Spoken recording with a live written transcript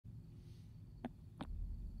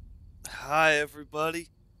Hi everybody,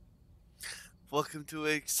 welcome to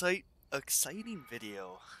an exciting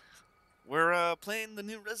video. We're playing the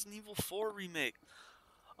new Resident Evil 4 remake.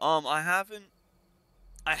 I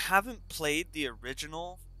haven't played the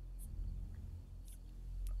original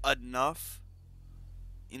enough.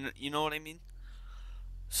 You know what I mean?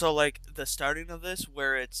 So like the starting of this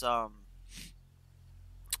where it's like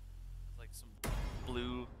some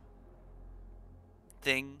blue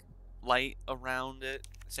thing light around it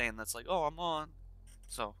saying that's like, "Oh, I'm on."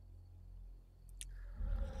 So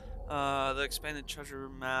the expanded treasure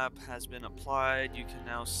map has been applied. You can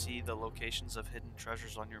now see the locations of hidden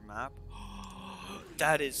treasures on your map.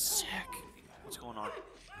 That is sick. What's going on?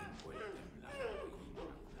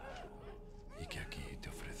 Y que aquí te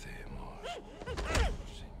ofrecemos,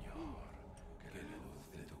 Señor, que la luz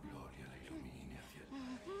de tu gloria la ilumine hacia el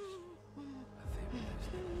paraíso. Hacemos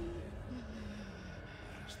esta bandera,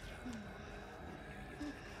 arrastrada por la furia y el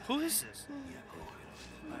pecado, Who is this? y acógenos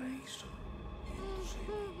en el paraíso, y en tu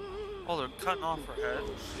seno. Oh, they're cutting off her head.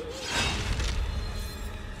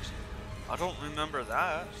 I don't remember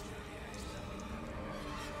that.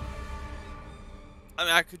 I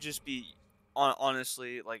mean, I could just be,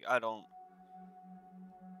 honestly, like, I don't.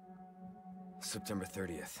 September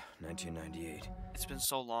 30th, 1998. It's been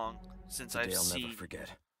so long since The I've day I'll seen never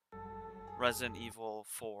forget. Resident Evil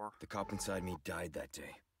 4. The cop inside me died that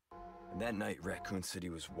day. And that night, Raccoon City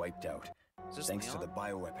was wiped out. Is this Thanks Leon? to the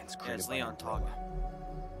bioweapons Yeah, created it's by Leon Umbrella. talking.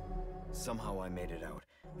 Somehow I made it out,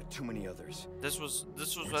 but too many others. This was We're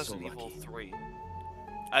so Resident Evil lucky. 3.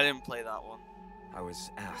 I didn't play that one. I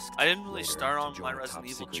was asked. I didn't really later start to on join my a Resident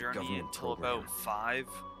Evil top-secret journey government until program. about 5,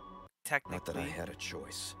 technically. Not that I had a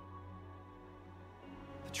choice.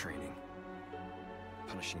 The training,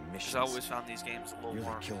 punishing missions, Because I always found these games a little nearly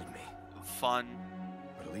more killed me. fun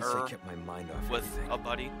But at least I kept my mind off with everything. a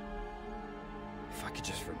buddy. If I could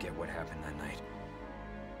just forget what happened that night,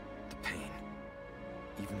 the pain,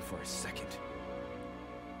 even for a second.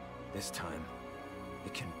 This time,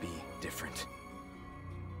 it can be different.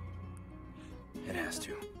 It has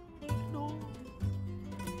to. No.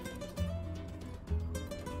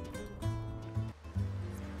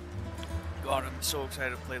 God, I'm so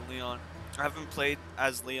excited to play Leon. I haven't played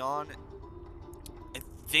as Leon, I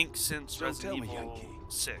think, since So Resident tell me, Evil Yankee.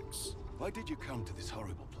 6. Why did you come to this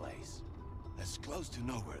horrible place? As close to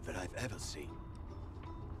nowhere that I've ever seen.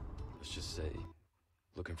 Let's just say,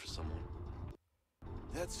 looking for someone.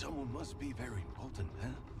 That someone must be very important,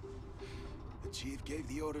 huh? The chief gave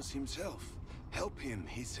the orders himself. Help him,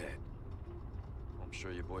 he said. I'm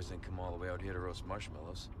sure your boys didn't come all the way out here to roast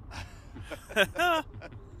marshmallows. Maybe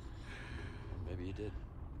you did.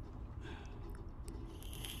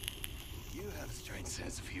 You have a strange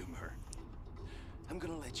sense of humor. I'm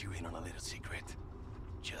gonna let you in on a little secret.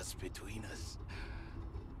 Just between us.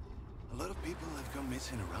 A lot of people have gone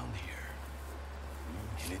missing around here.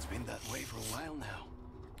 And it's been that way for a while now.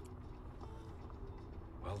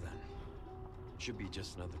 Well then, should be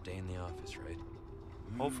just another day in the office, right?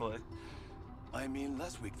 Hopefully. I mean,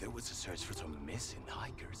 last week there was a search for some missing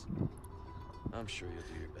hikers. I'm sure you'll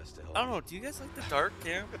do your best to help. I don't know, do you guys like the dark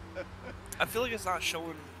cam? I feel like it's not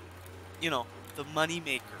showing, you know, the money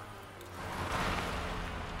maker.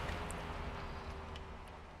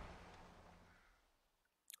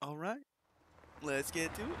 Alright, let's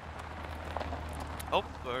get to it. Oh,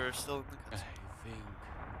 we're still in the I cutscene. think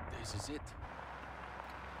this is it.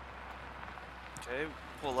 Okay,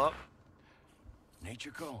 pull up. Nature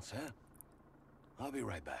calls, huh? I'll be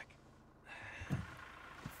right back.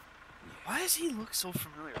 Why does he look so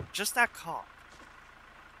familiar? Just that cop.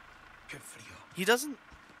 Qué frío. He doesn't,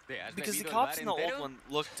 because the cops in the old one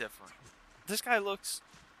look different. This guy looks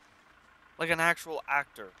like an actual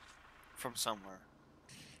actor from somewhere.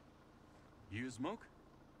 You smoke?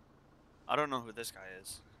 I don't know who this guy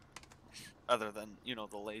is. Other than, you know,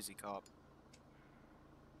 the lazy cop.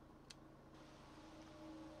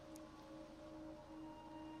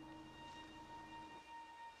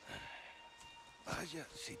 Vaya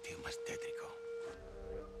sitio más tétrico.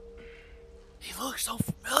 He looks so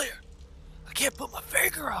familiar. I can't put my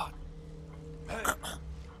finger on. Hey,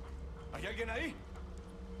 ¿hay alguien ahí?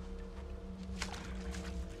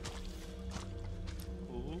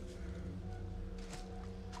 Ooh.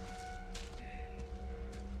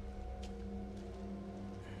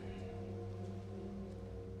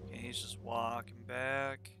 Okay, he's just walking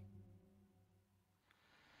back.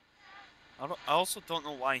 I also don't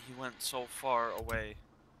know why he went so far away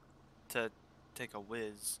to take a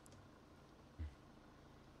whiz.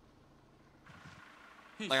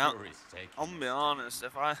 Like, I'm gonna be honest.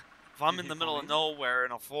 If If I'm in the middle of nowhere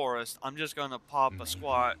in a forest, I'm just gonna pop a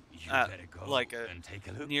squat at like a and take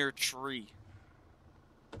a look. near tree.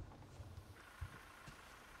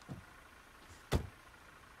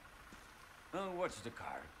 Oh, what's the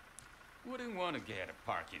car? Wouldn't want to get a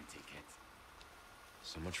parking ticket.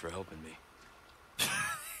 So much for helping me.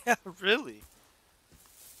 Yeah, really.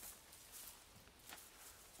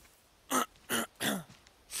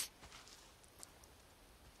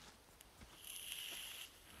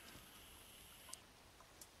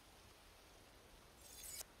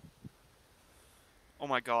 Oh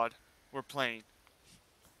my god, we're playing.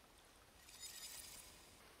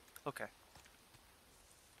 Okay.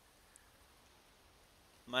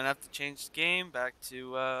 Might have to change the game back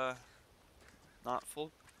to not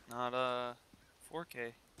 4K.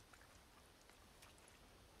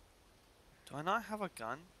 Do I not have a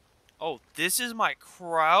gun? Oh, this is my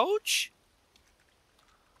crouch?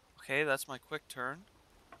 Okay, that's my quick turn.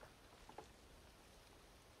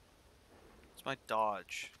 It's my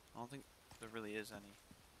dodge. I don't think there really is any.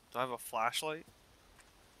 Do I have a flashlight?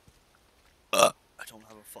 I don't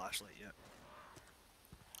have a flashlight yet.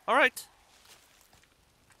 Alright.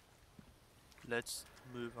 Let's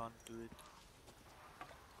move on to it.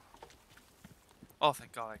 Oh,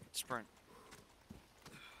 thank god I can sprint.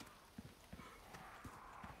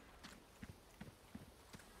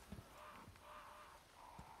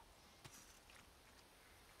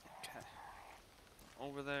 Okay.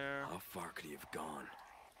 Over there. How far could he have gone?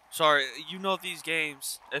 Sorry, you know these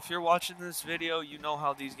games. If you're watching this video, you know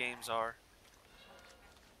how these games are.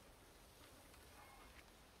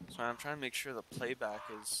 Sorry, I'm trying to make sure the playback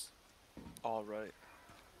is alright.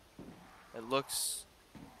 It looks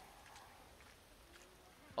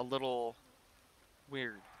a little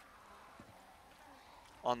weird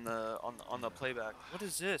on the playback. What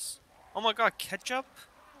is this? Oh my god, ketchup?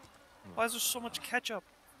 Why is there so much ketchup?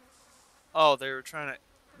 Oh, they were trying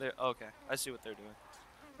to okay, I see what they're doing.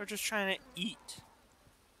 They're just trying to eat.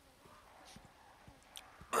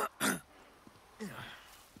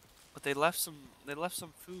 But they left some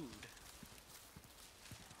food.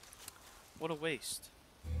 What a waste.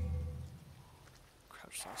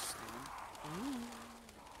 Crouch slash stand. Ooh.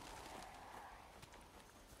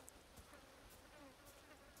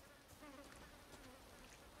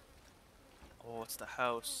 Oh, it's the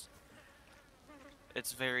house.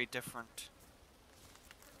 It's very different.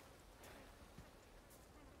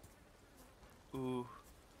 Ooh.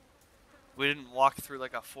 We didn't walk through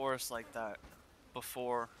like a forest like that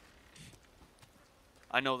before.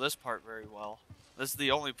 I know this part very well. This is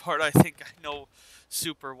the only part I think I know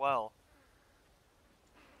super well.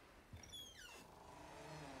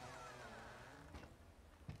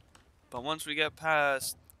 But once we get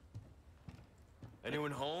past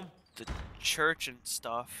Anyone home? the church and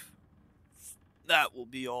stuff, that will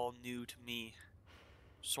be all new to me.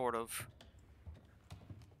 Sort of.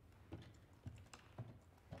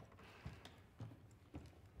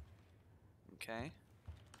 Okay.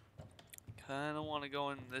 Kinda want to go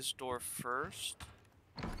in this door first.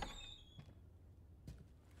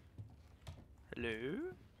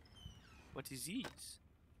 Hello? What is this?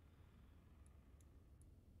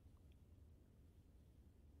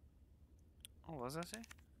 Oh, what does that say?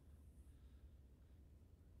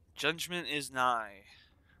 Judgment is nigh.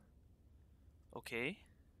 Okay.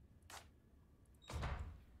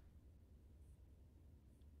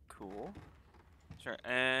 Cool. Is there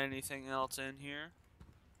anything else in here?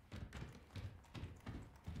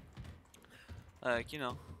 Like, you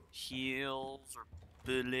know, heals or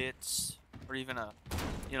bullets, or even a,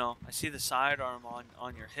 you know, I see the sidearm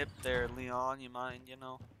on your hip there, Leon. You mind, you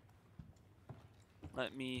know?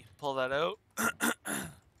 Let me pull that out.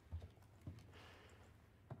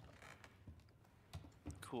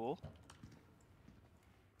 Cool.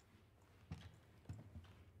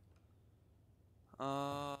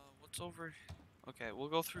 What's over? Okay, we'll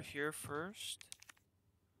go through here first.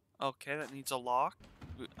 Okay, that needs a lock.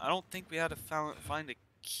 I don't think we had to find a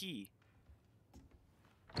key.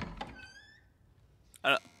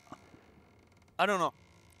 I don't know.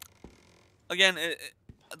 Again,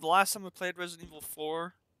 the last time I played Resident Evil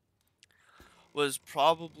 4 was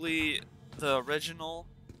probably the original,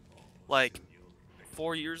 like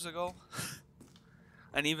 4 years ago.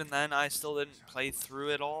 And even then, I still didn't play through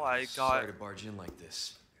it all. I got, Sorry to barge in like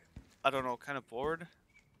this. I don't know, kind of bored.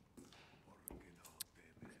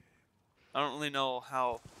 I don't really know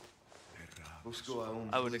how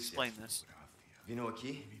I would explain this. Vino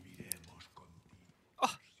aquí?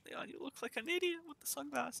 Oh, Leon, you look like an idiot with the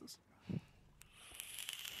sunglasses.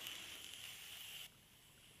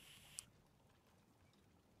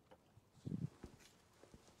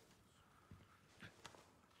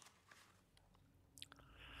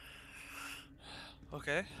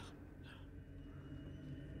 Okay.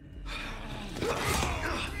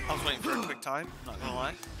 I was waiting for a quick time, not gonna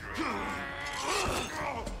lie.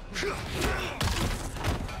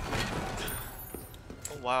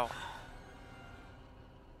 Oh wow.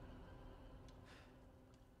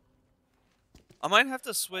 I might have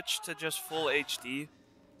to switch to just full HD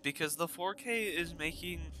because the 4K is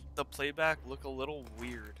making the playback look a little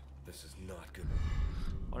weird. This is not good.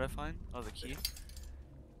 What'd I find? Oh, the key.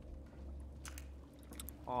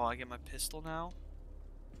 Oh, I get my pistol now?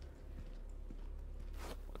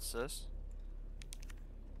 What's this?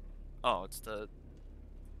 Oh, it's the...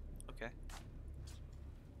 Okay.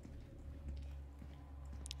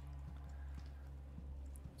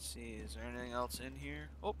 Let's see, is there anything else in here?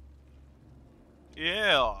 Oh!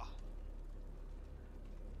 Yeah!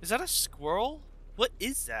 Is that a squirrel? What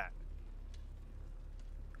is that?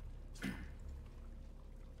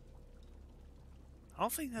 I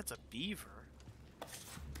don't think that's a beaver.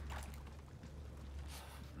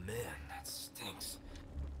 Man, that stinks.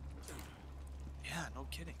 Yeah, no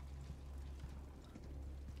kidding.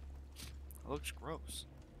 It looks gross.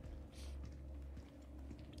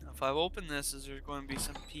 Now, if I open this, is there going to be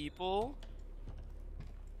some people?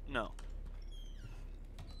 No.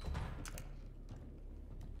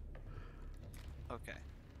 Okay.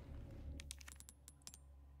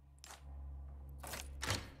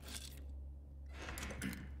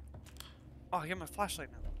 Oh, I get my flashlight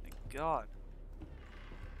now. Thank God.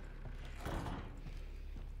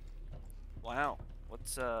 Wow.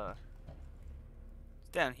 What's down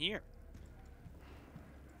here?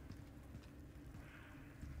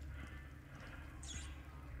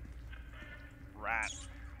 Rat.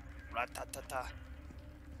 Rat-ta-ta-ta.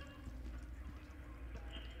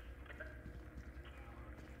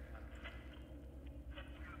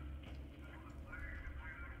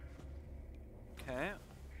 Okay.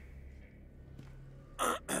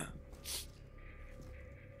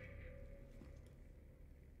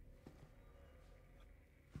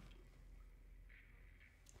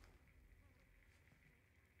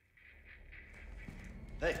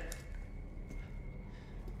 Hey,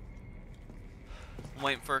 I'm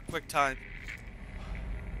waiting for a quick time.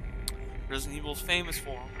 Resident Evil's famous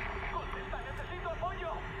for 'em.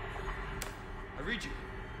 I read you.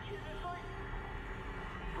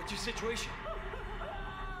 What's your situation?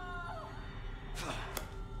 What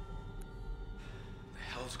the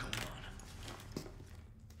hell's going on?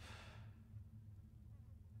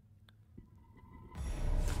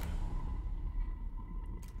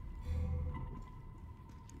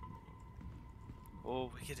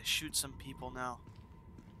 Oh, we get to shoot some people now.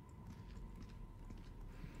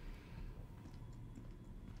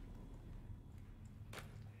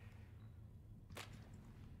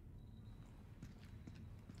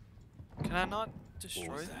 Can I not destroy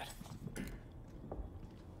What was that? that?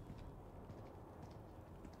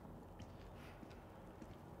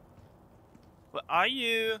 What are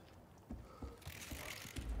you?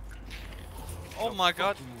 Oh No my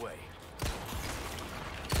God. fucking way.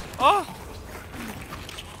 Oh!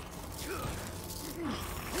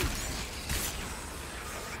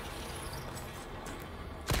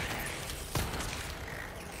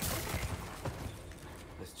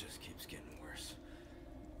 This just keeps getting worse.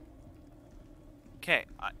 Okay,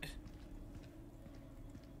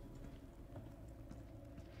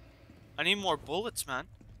 I need more bullets, man.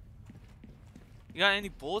 You got any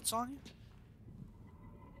bullets on you?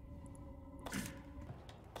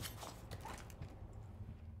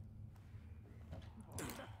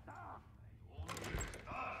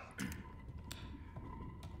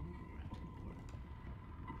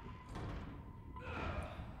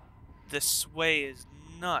 This sway is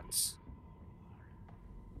nuts.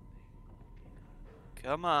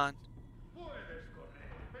 Come on.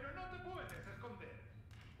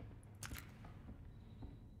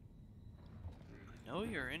 I know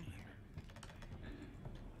you're in here.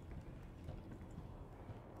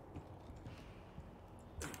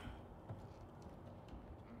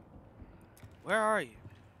 Where are you?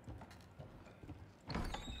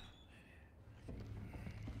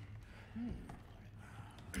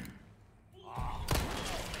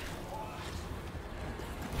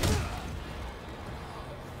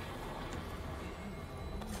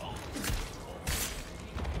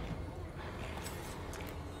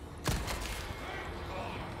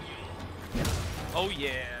 Oh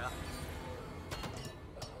yeah.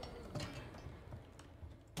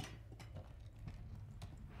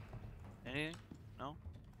 Anything? No?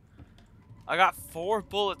 I got 4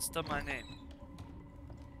 bullets to my name.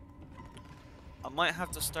 I might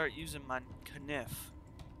have to start using my kniff.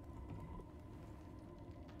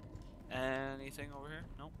 Anything over here?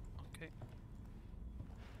 Nope. Okay.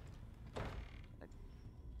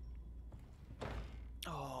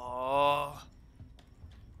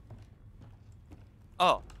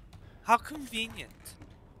 How convenient.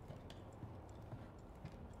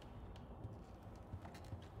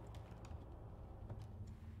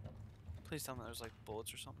 Please tell me there's like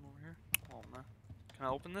bullets or something over here. Oh man. Can I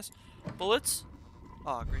open this? Bullets?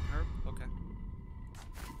 Oh, green herb. Okay.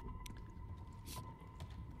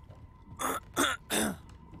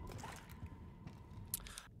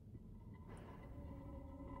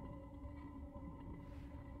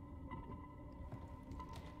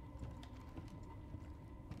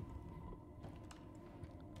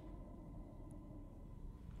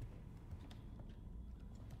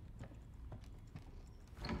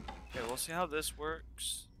 Okay, we'll see how this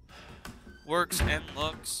works. Works and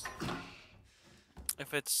looks.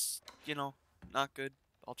 If it's, you know, not good,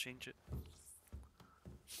 I'll change it.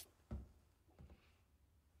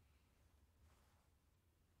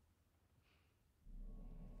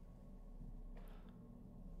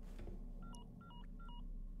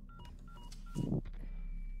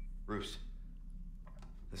 Bruce,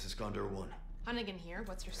 this is Condor 1. Hunnigan here.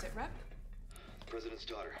 What's your sit rep? President's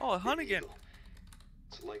daughter. Oh, Hunnigan. Eagle.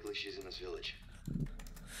 It's likely she's in this village.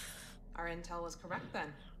 Our intel was correct then.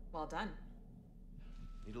 Well done.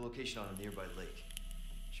 Need a location on a nearby lake.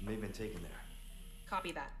 She may have been taken there.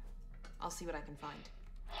 Copy that. I'll see what I can find.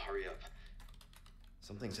 Hurry up.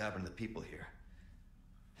 Something's happened to the people here.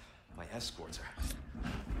 My escorts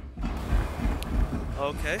are...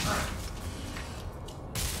 Okay.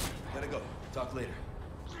 Gotta go. Talk later.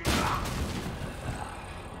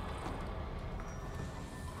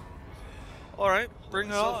 Alright, bring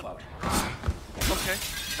it Myself on. out. Okay.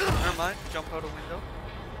 Never mind. Jump out a window.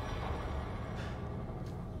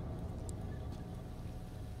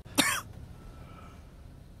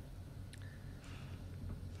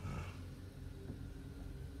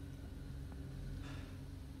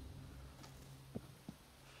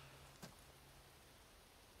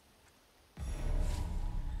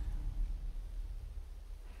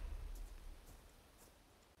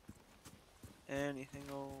 Anything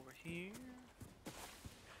over here?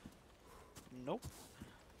 Nope.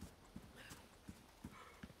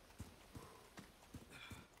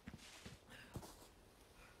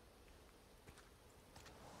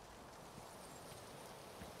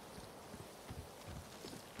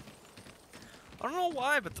 I don't know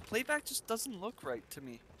why, but the playback just doesn't look right to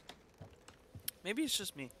me. Maybe it's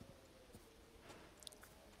just me.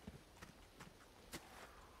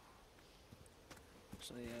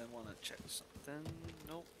 So yeah, I want to check something.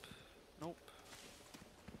 Nope. Nope.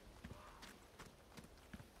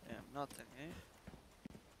 Yeah, nothing,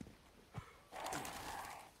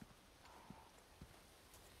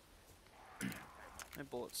 eh? My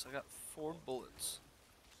bullets. I got 4 bullets.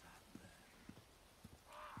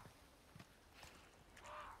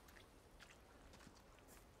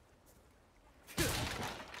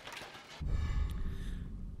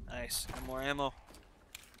 Nice. Got more ammo.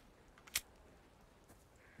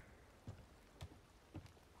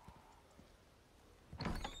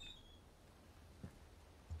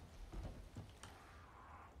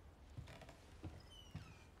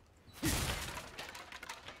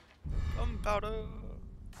 Gunpowder. Is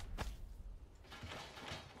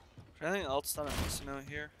there anything else that I'm missing out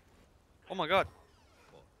here? Oh my god.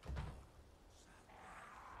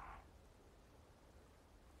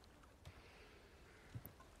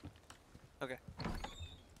 Okay.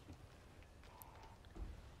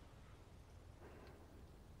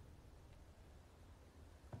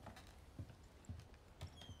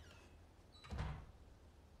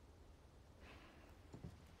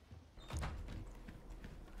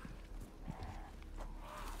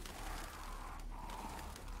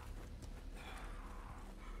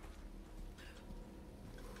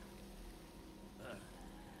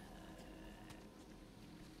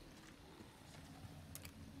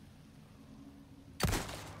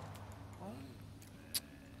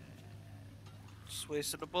 Just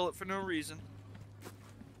wasted a bullet for no reason.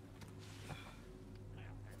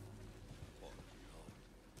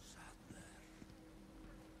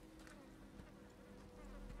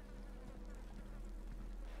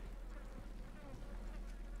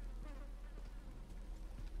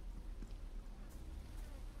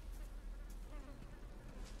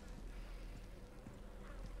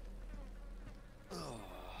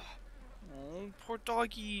 Oh, poor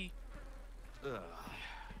doggy. Ugh.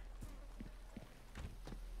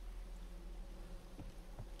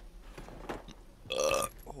 Oh,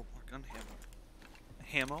 more gun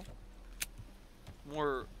ammo.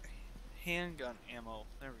 More handgun ammo.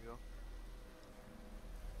 There we go.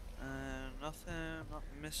 Nothing. Not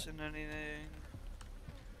missing anything.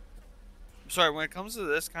 I'm sorry, when it comes to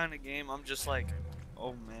this kind of game, I'm just like,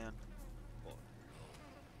 oh man.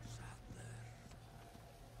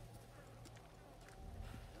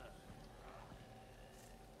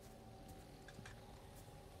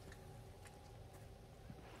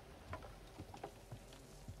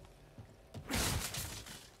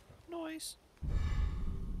 noise?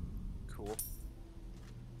 Cool.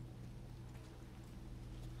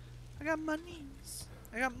 I got monies.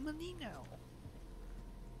 I got money now.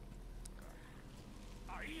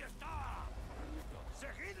 Ahí está.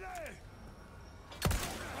 Seguidle.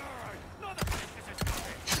 No dejéis que se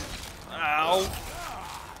escape. Ow!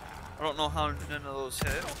 I don't know how none of those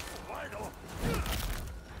hit.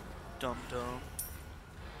 Dum dum.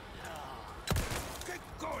 ¿Qué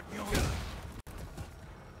coño?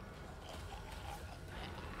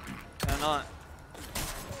 Cannot.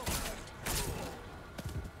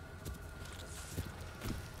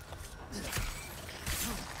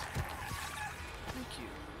 Thank you.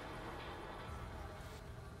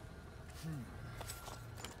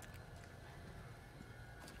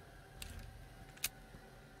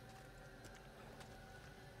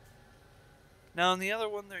 Now, in the other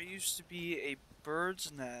one, there used to be a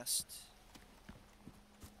bird's nest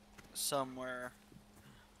somewhere.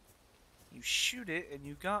 You shoot it, and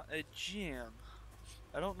you got a gem.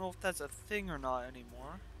 I don't know if that's a thing or not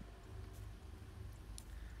anymore.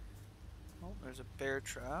 Oh, there's a bear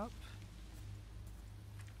trap.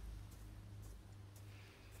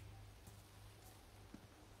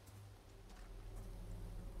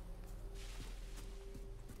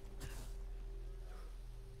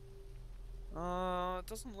 It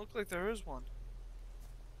doesn't look like there is one.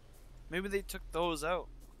 Maybe they took those out.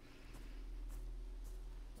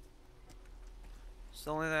 It's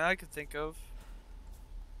the only thing I could think of.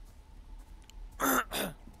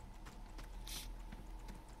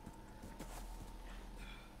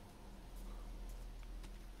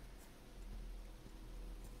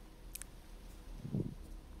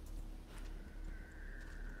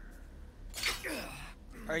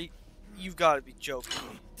 You've got to be joking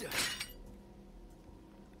me.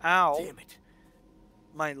 Ow. Damn it.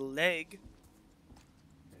 My leg.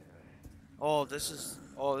 Oh, this is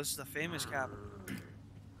the famous cabin.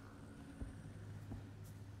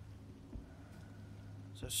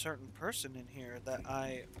 There's a certain person in here that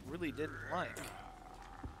I really didn't like.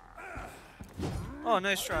 Oh,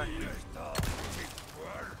 nice try.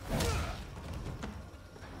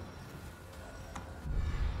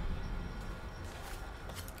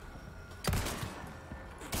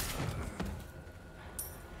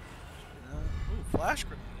 Ooh, flash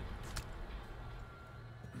grenade.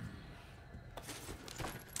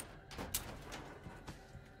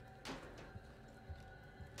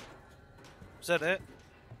 Is that it?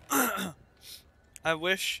 I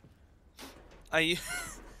wish I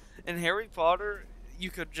in Harry Potter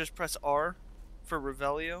you could just press R for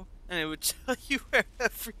Revelio and it would tell you where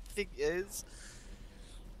everything is.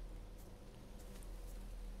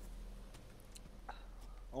 I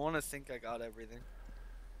want to think I got everything.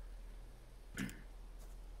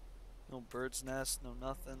 No bird's nest, no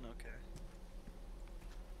nothing. Okay.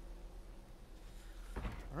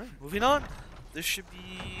 Alright, moving on. This should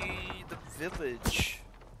be the village.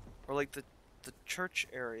 Or like the church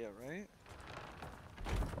area, right?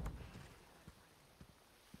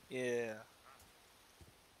 Yeah.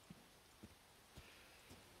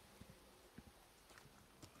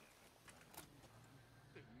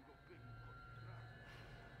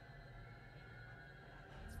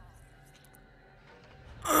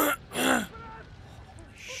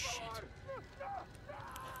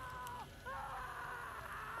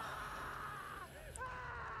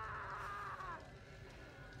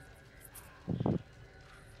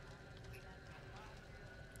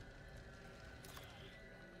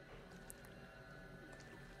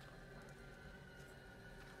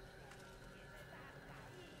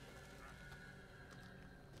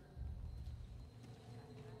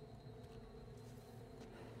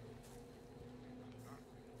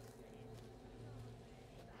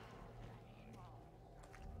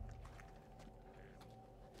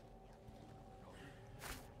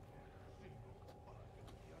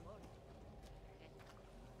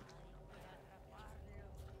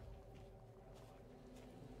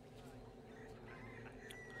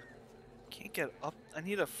 Can't get up. I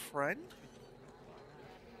need a friend?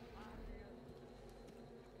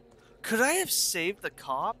 Could I have saved the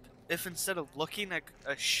cop if instead of looking at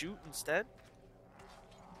a shoot instead?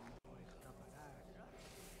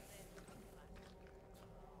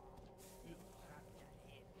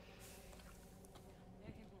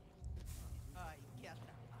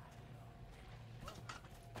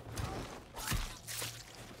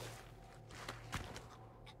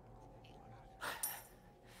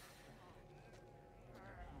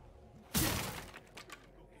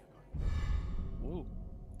 Ooh.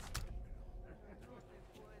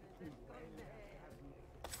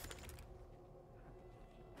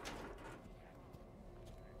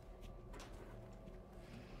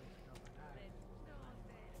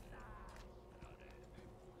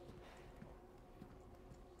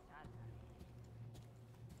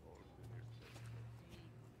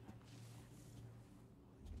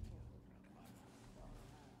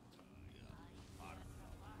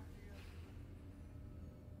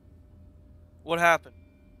 What happened?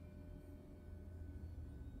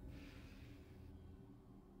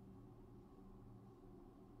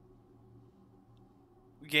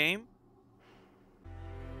 Game?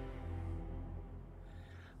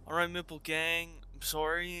 Alright, Mipple Gang. I'm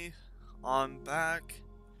sorry. I'm back.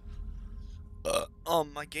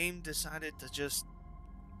 My game decided to just,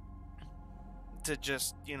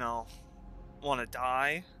 you know, want to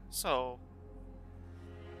die. So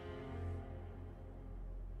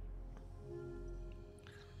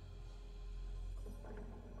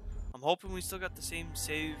I'm hoping we still got the same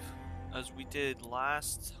save as we did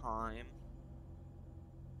last time.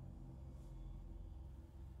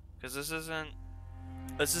 Because this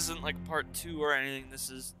isn't like part 2 or anything. This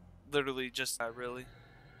is literally just really.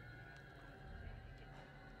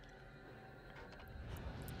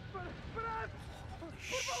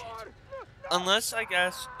 Shit. Unless, I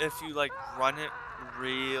guess, if you like run it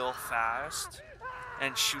real fast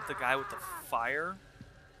and shoot the guy with the fire.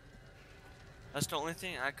 That's the only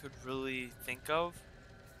thing I could really think of.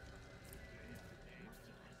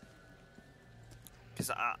 Because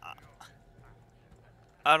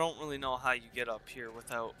I don't really know how you get up here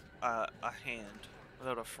without a hand,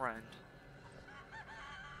 without a friend.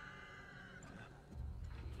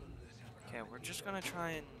 Okay, we're just gonna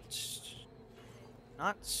try and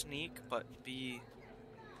not sneak, but be...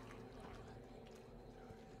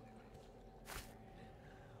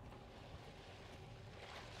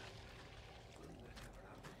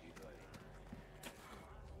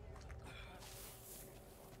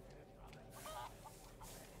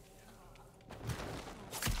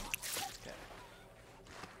 Okay.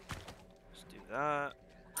 Let's do that.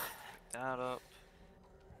 Pick that up.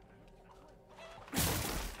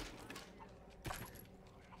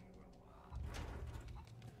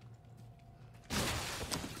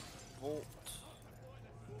 Volt.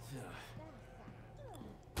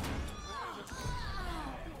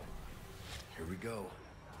 Here we go.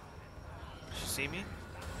 She see me?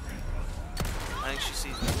 I think she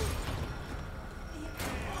sees me.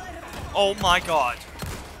 Oh my god.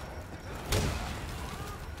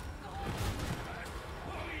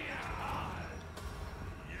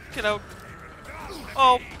 Get out.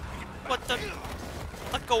 Oh. What the?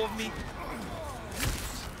 Let go of me.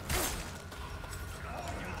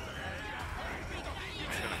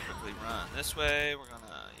 Just gonna quickly run this way. We're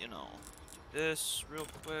gonna, you know, do this real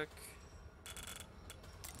quick.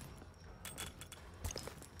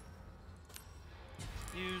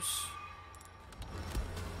 Use.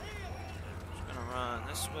 Just gonna run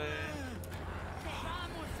this way.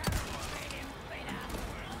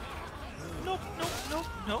 Nope, nope, nope,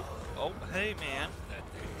 nope. Oh, hey, man.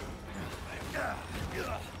 I'm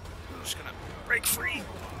just gonna break free.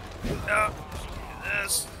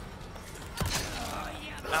 This.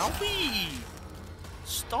 Owie!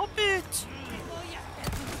 Stop it!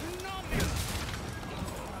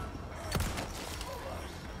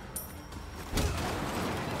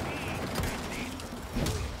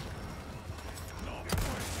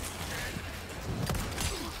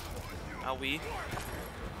 Owie.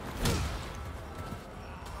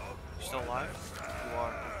 You still alive? You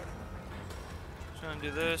are. Just gonna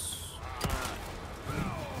do this.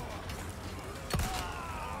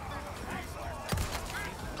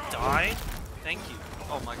 Die? Thank you.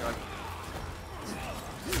 Oh my god.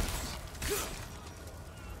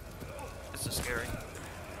 This is scary.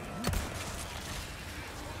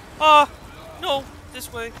 Ah! No!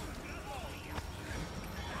 This way.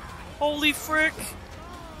 Holy frick!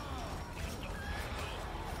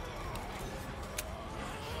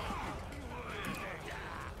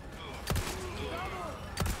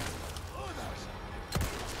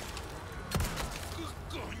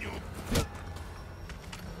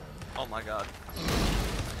 Oh my god.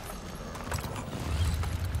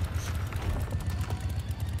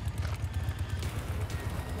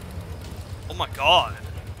 Oh my god.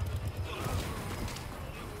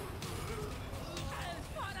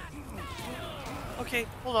 Okay,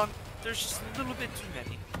 hold on. There's just a little bit too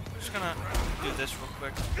many. I'm just gonna do this real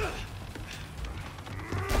quick.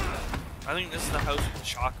 I think this is the house with the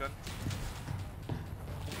shotgun. Oh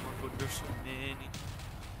my god, there's so many.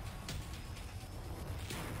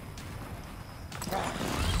 Oh,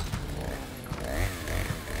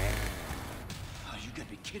 you gotta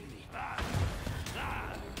be kidding me.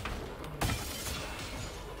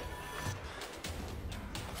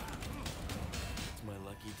 It's my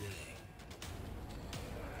lucky day.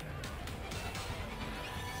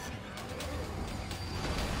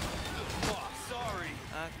 Oh, sorry.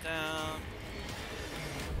 That down.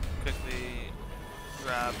 Quickly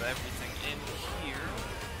grab everything in here.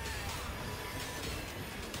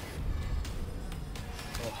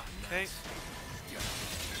 Oh, Okay. nice.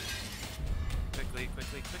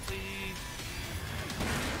 quickly, quickly.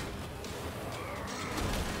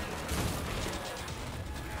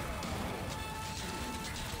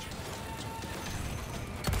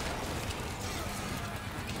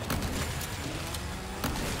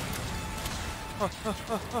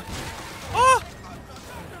 Oh!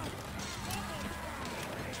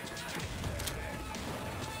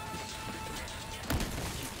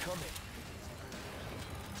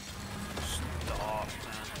 Stop,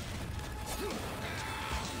 man.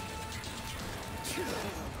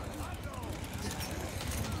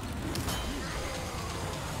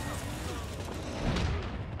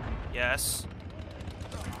 Yes.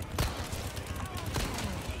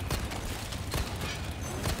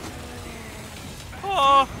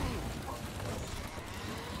 Oh!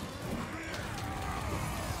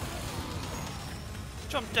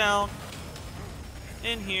 Jump down.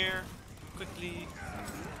 In here. Quickly.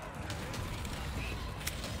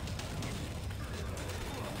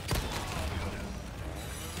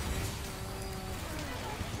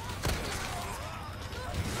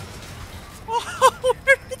 Oh,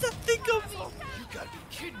 where did that thing come from? You gotta be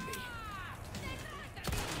kidding me.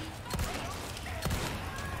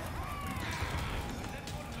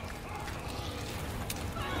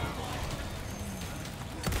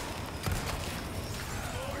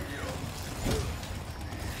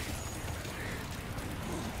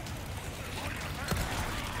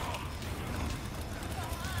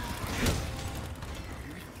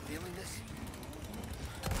 Feeling this?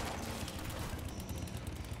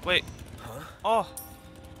 Wait. Huh? Oh.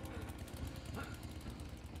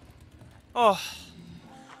 Oh.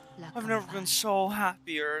 I've never been so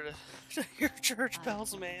happier to hear church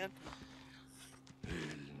bells, man.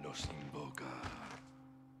 Él nos invoca.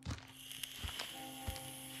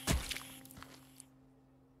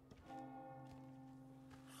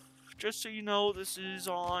 Just so you know, this is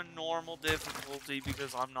on normal difficulty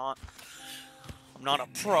because I'm not a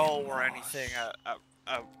pro or anything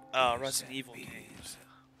at Resident Evil games.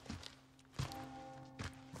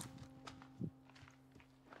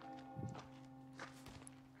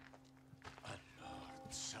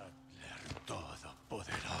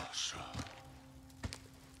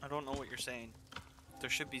 I don't know what you're saying. There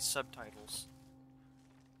should be subtitles.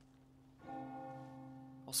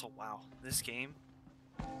 Also, wow, this game,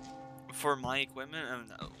 for my equipment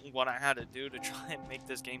and what I had to do to try and make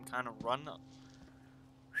this game kind of run,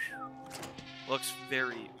 looks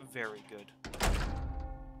very, very good.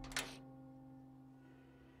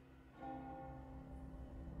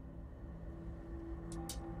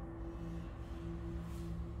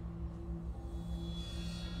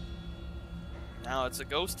 Now it's a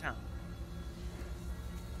ghost town.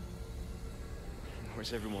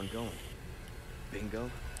 Where's everyone going? Bingo?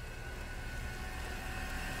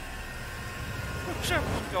 Where's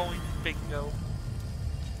everyone going? Bingo.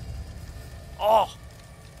 Oh!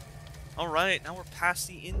 Alright, now we're past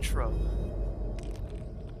the intro.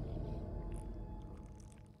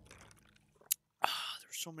 Ah,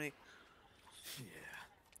 there's so many. Yeah.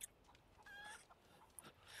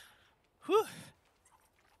 Whew.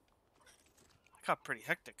 Got pretty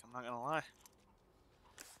hectic, I'm not gonna lie.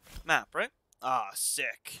 Map, right? Ah,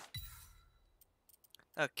 sick.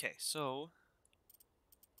 Okay, so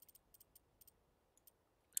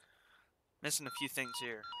missing a few things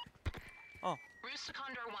here. Oh. Routes to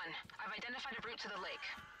Condor 1. I've identified a route to the lake.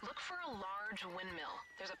 Look for a large windmill.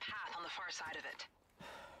 There's a path on the far side of it.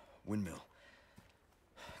 Windmill.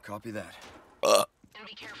 Copy that. And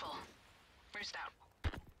be careful. Roost out.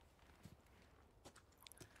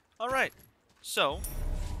 Alright, so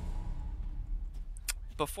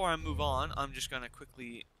before I move on, I'm just gonna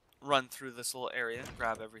quickly run through this little area,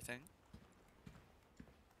 grab everything.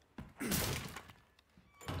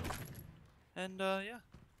 And yeah.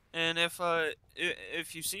 And if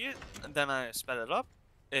you see it, then I sped it up.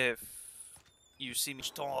 If you see me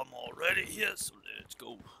storm already, yes, so let's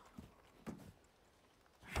go.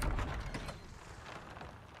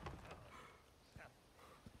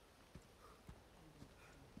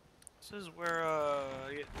 This is where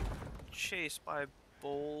I get chased by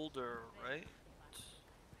Boulder, right?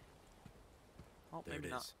 Oh, There maybe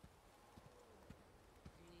it not. is.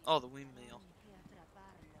 Oh, the windmill.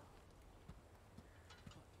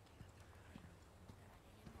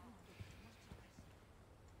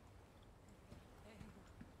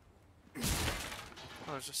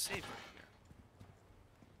 Oh, there's a save right here.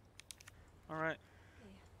 Alright.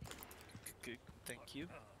 Good, thank you.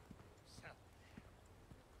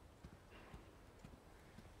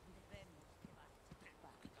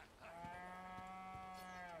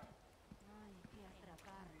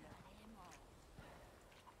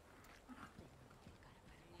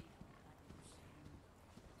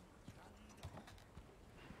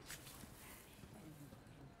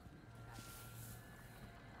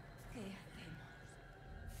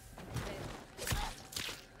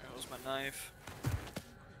 a knife.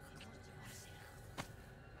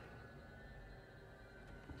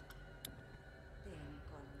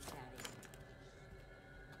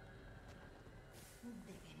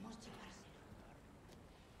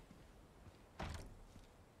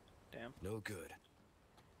 Damn. No good.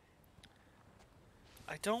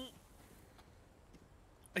 I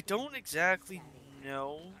don't exactly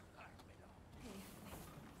know.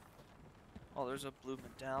 Oh, there's a blue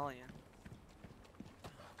medallion.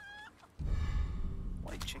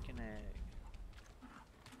 White chicken egg.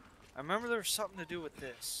 I remember there was something to do with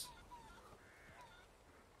this.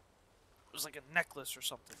 It was like a necklace or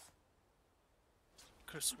something.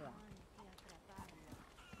 Could've sworn.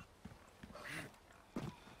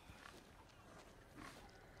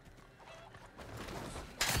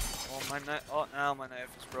 Oh, my knife. Oh, now my knife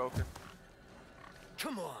is broken.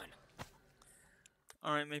 Come on.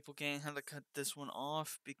 Alright, Maple Gang, had to cut this one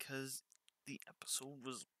off because the episode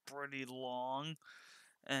was pretty long.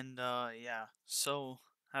 And, yeah. So,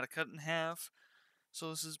 had to cut it in half. So,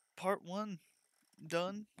 this is part 1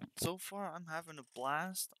 done. So far, I'm having a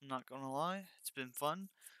blast. I'm not gonna lie. It's been fun.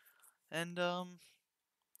 And,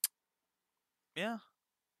 yeah.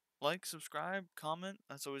 Like, subscribe, comment.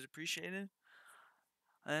 That's always appreciated.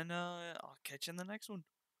 And, I'll catch you in the next one.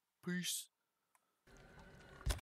 Peace.